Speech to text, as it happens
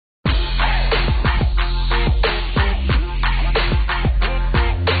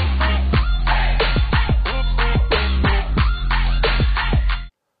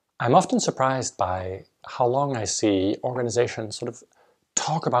I'm often surprised by how long I see organizations sort of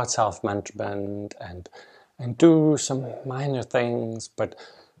talk about self-management and do some minor things, but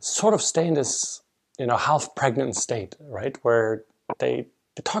sort of stay in this, half-pregnant state, right? Where they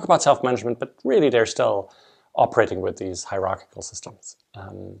talk about self-management, but really they're still operating with these hierarchical systems.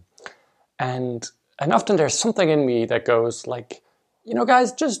 And often there's something in me that goes like,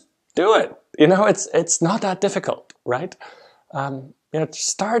 guys, just do it. It's not that difficult, right?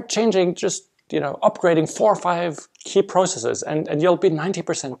 Start changing, just, upgrading 4 or 5 key processes and you'll be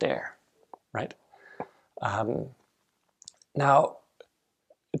 90% there, right? Now,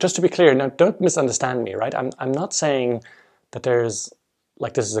 just to be clear, now don't misunderstand me, right? I'm not saying that there's,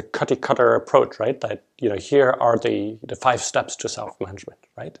 like, this is a cookie-cutter approach, right? That, here are the 5 steps to self-management,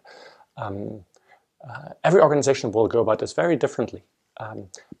 right? Every organization will go about this very differently.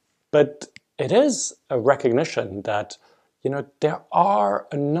 But it is a recognition that, there are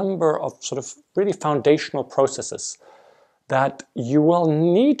a number of sort of really foundational processes that you will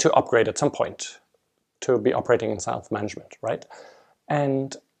need to upgrade at some point to be operating in self-management, right?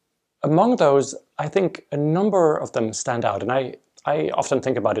 And among those, I think a number of them stand out. And I often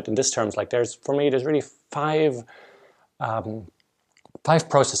think about it in this terms, like there's really 5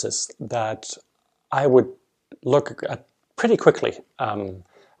 processes that I would look at pretty quickly. And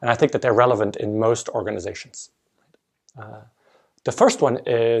I think that they're relevant in most organizations. The first one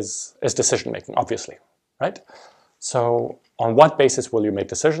is decision-making, obviously, right? So on what basis will you make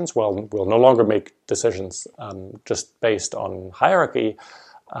decisions? Well, we'll no longer make decisions just based on hierarchy,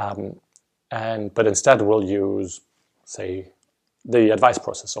 but instead we'll use, say, the advice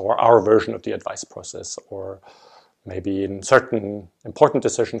process or our version of the advice process, or maybe in certain important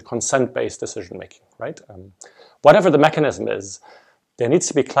decisions, consent-based decision-making, right? Whatever the mechanism is, there needs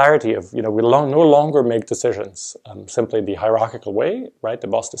to be clarity of, we'll no longer make decisions simply the hierarchical way, right? The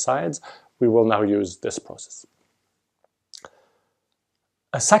boss decides. We will now use this process.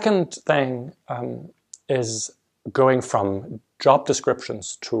 A second thing is going from job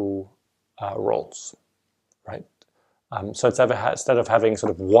descriptions to roles, right? So instead of having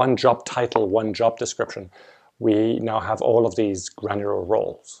sort of one job title, one job description, we now have all of these granular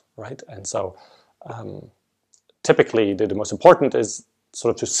roles, right? And so typically the most important is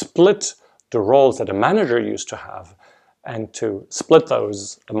sort of to split the roles that a manager used to have and to split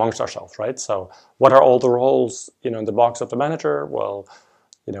those amongst ourselves, right? So what are all the roles, in the box of the manager? Well,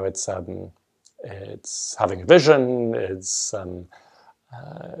 it's having a vision, it's the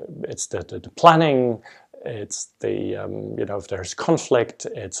planning, it's the, if there's conflict,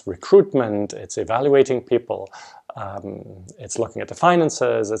 it's recruitment, it's evaluating people, it's looking at the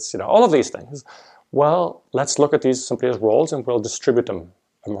finances, it's, all of these things. Well, let's look at these simply as roles and we'll distribute them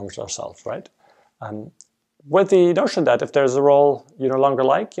amongst ourselves, right? With the notion that if there's a role you no longer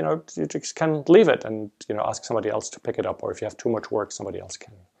like, you just can leave it and, ask somebody else to pick it up. Or if you have too much work, somebody else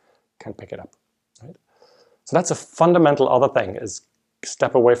can pick it up, right? So that's a fundamental other thing, is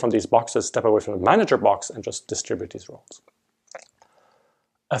step away from these boxes, step away from the manager box and just distribute these roles.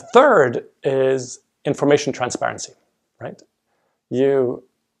 A third is information transparency, right? You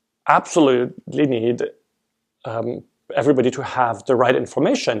absolutely need everybody to have the right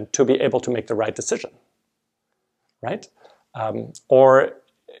information to be able to make the right decision, right? Or,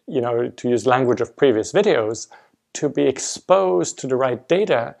 to use language of previous videos, to be exposed to the right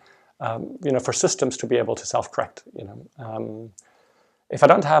data, for systems to be able to self-correct. If I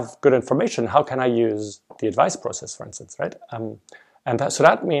don't have good information, how can I use the advice process, for instance, right? So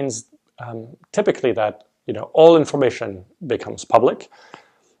that means typically that, all information becomes public.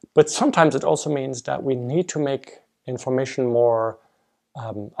 But sometimes it also means that we need to make information more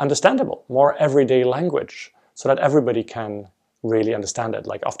understandable, more everyday language, so that everybody can really understand it.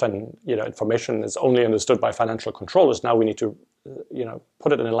 Like often, information is only understood by financial controllers. Now we need to,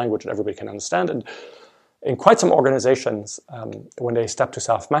 put it in a language that everybody can understand. And in quite some organizations, when they step to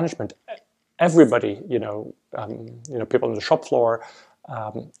self-management, everybody, people on the shop floor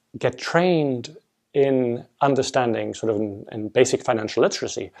get trained in understanding sort of in basic financial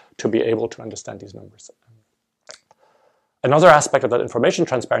literacy to be able to understand these numbers. Another aspect of that information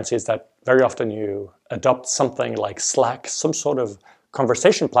transparency is that very often you adopt something like Slack, some sort of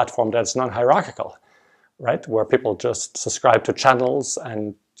conversation platform that's non-hierarchical, right? Where people just subscribe to channels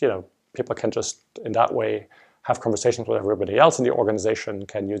and, people can just in that way have conversations with everybody else in the organization,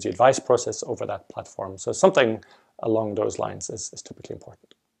 can use the advice process over that platform. So something along those lines is typically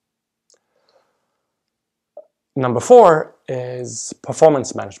important. Number 4 is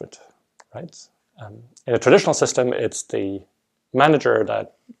performance management, right? In a traditional system, it's the manager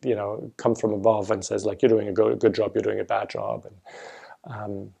that, comes from above and says, like, you're doing a good job, you're doing a bad job.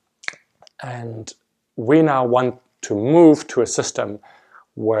 And And we now want to move to a system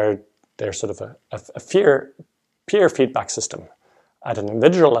where there's sort of a peer feedback system at an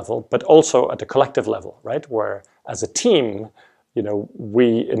individual level, but also at the collective level, right? Where as a team,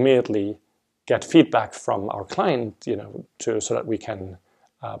 we immediately get feedback from our client, so that we can,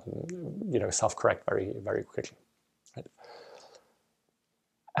 self-correct very, very quickly. Right?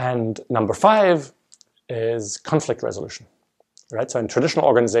 And number 5 is conflict resolution. Right? So in traditional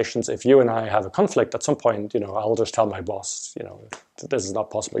organizations, if you and I have a conflict at some point, I'll just tell my boss, this is not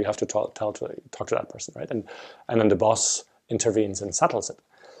possible. You have to talk to that person, right? And then the boss intervenes and settles it.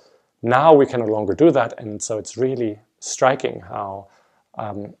 Now we can no longer do that, and so it's really striking how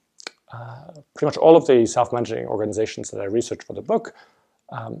pretty much all of the self-managing organizations that I researched for the book,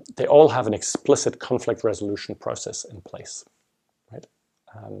 they all have an explicit conflict resolution process in place, right?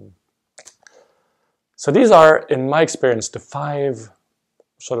 So these are, in my experience, the 5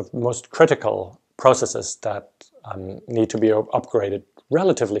 sort of most critical processes that need to be upgraded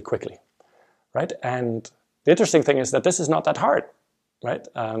relatively quickly, right? And the interesting thing is that this is not that hard, right?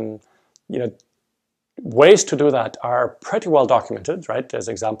 Ways to do that are pretty well documented, right? There's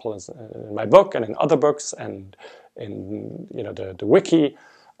examples in my book and in other books and in the wiki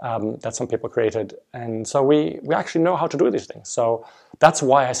that some people created, and so we actually know how to do these things. So that's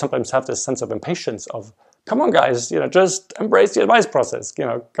why I sometimes have this sense of impatience of, come on guys, just embrace the advice process.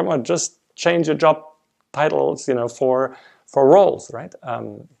 Come on, just change your job titles, for roles, right?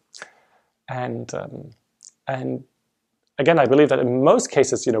 And again, I believe that in most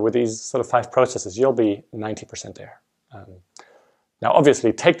cases, with these sort of 5 processes, you'll be 90% there. Now,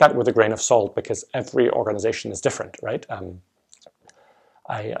 obviously, take that with a grain of salt because every organization is different, right?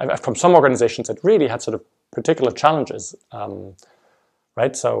 I've from some organizations that really had sort of particular challenges,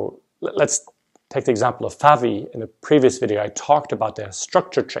 right? So let's take the example of Favi. In a previous video, I talked about their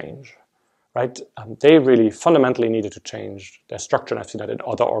structure change, right? They really fundamentally needed to change their structure, and I've seen that in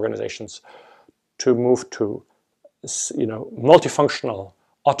other organizations, to move to multifunctional,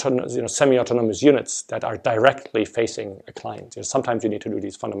 semi-autonomous units that are directly facing a client. Sometimes you need to do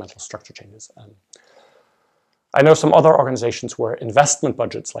these fundamental structure changes. I know some other organizations where investment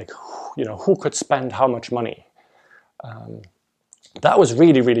budgets, like who could spend how much money, that was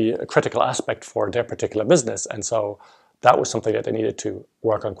really, really a critical aspect for their particular business, and so that was something that they needed to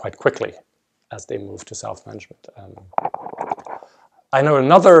work on quite quickly as they moved to self-management. I know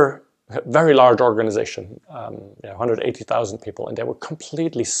another very large organization, 180,000 people, and they were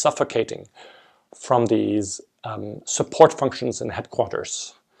completely suffocating from these support functions in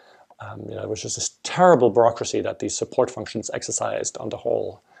headquarters. It was just this terrible bureaucracy that these support functions exercised on the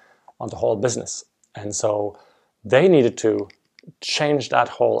whole business, and so they needed to change that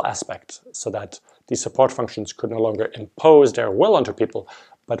whole aspect so that these support functions could no longer impose their will onto people,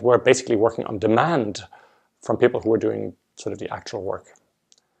 but were basically working on demand from people who were doing sort of the actual work,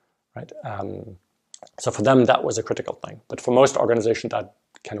 right? So for them, that was a critical thing. But for most organizations, that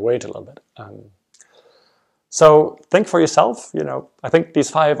can wait a little bit. So think for yourself. I think these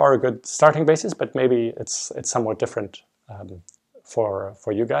 5 are a good starting basis, but maybe it's somewhat different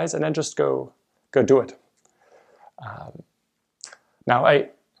for you guys. And then just go do it. Now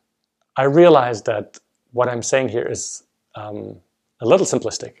I realize that what I'm saying here is a little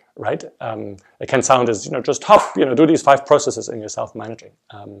simplistic, right? It can sound as just hop, do these 5 processes in your self-managing.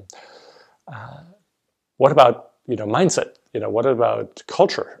 What about mindset? What about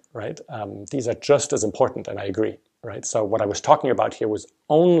culture, right? These are just as important, and I agree, right? So what I was talking about here was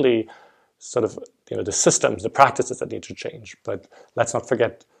only sort of the systems, the practices that need to change. But let's not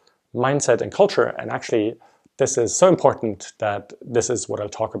forget mindset and culture. And actually, this is so important that this is what I'll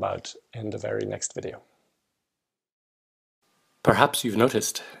talk about in the very next video. Perhaps you've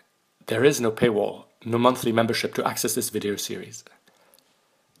noticed there is no paywall, no monthly membership to access this video series.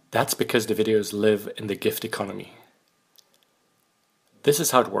 That's because the videos live in the gift economy. This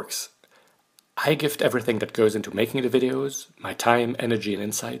is how it works. I gift everything that goes into making the videos, my time, energy, and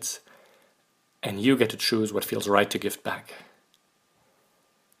insights, and you get to choose what feels right to gift back.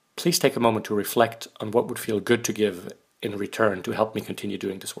 Please take a moment to reflect on what would feel good to give in return to help me continue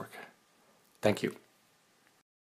doing this work. Thank you.